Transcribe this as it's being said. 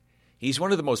He's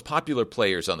one of the most popular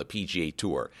players on the PGA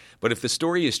Tour, but if the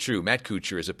story is true, Matt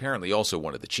Kuchar is apparently also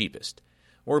one of the cheapest.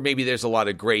 Or maybe there's a lot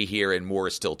of gray here and more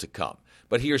is still to come.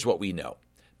 But here's what we know.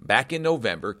 Back in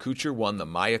November, Kuchar won the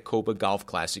Mayakoba Golf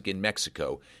Classic in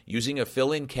Mexico using a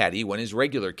fill-in caddy when his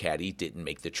regular caddy didn't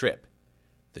make the trip.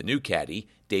 The new caddy,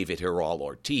 David Hiral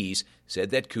Ortiz, said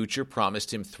that Kuchar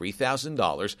promised him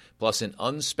 $3,000 plus an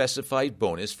unspecified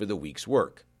bonus for the week's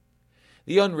work.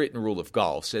 The unwritten rule of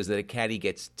golf says that a caddy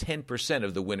gets 10%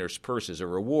 of the winner's purse as a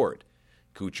reward.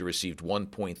 Kuchar received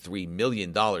 $1.3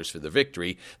 million for the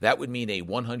victory. That would mean a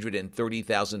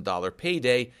 $130,000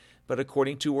 payday, but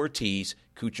according to Ortiz,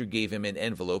 Kuchar gave him an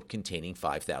envelope containing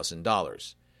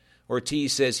 $5,000.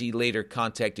 Ortiz says he later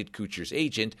contacted Kuchar's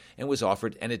agent and was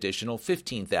offered an additional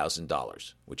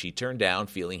 $15,000, which he turned down,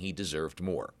 feeling he deserved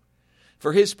more.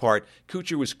 For his part,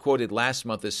 Kuchar was quoted last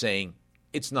month as saying,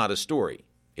 "It's not a story.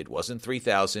 It wasn't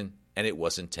 $3,000, and it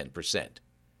wasn't 10%.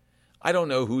 I don't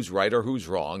know who's right or who's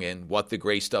wrong and what the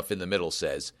gray stuff in the middle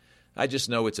says. I just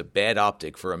know it's a bad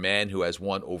optic for a man who has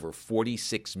won over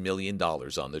 $46 million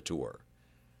on the tour."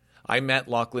 I'm Matt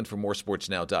Loughlin from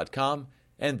moresportsnow.com,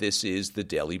 and this is The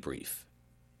Daily Brief.